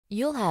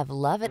You'll have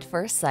love at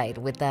first sight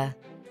with the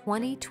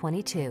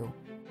 2022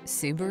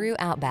 Subaru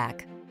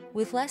Outback.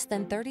 With less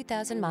than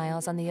 30,000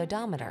 miles on the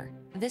odometer,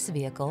 this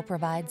vehicle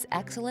provides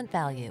excellent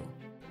value.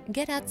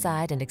 Get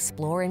outside and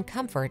explore in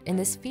comfort in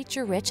this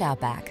feature-rich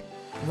Outback.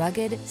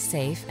 Rugged,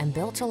 safe, and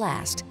built to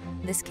last,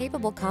 this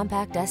capable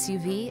compact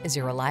SUV is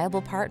your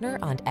reliable partner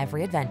on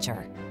every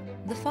adventure.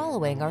 The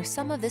following are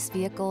some of this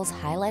vehicle's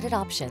highlighted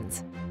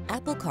options: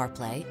 Apple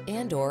CarPlay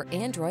and/or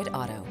Android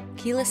Auto,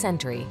 keyless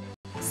entry,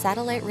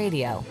 satellite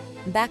radio,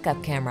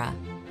 backup camera,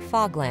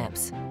 fog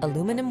lamps,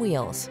 aluminum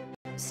wheels,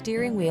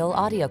 steering wheel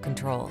audio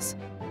controls,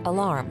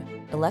 alarm,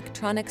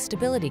 electronic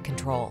stability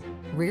control,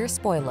 rear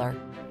spoiler.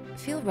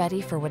 Feel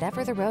ready for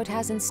whatever the road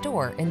has in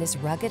store in this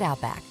rugged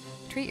Outback.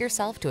 Treat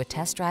yourself to a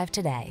test drive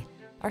today.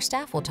 Our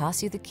staff will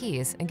toss you the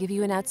keys and give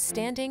you an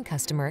outstanding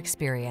customer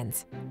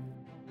experience.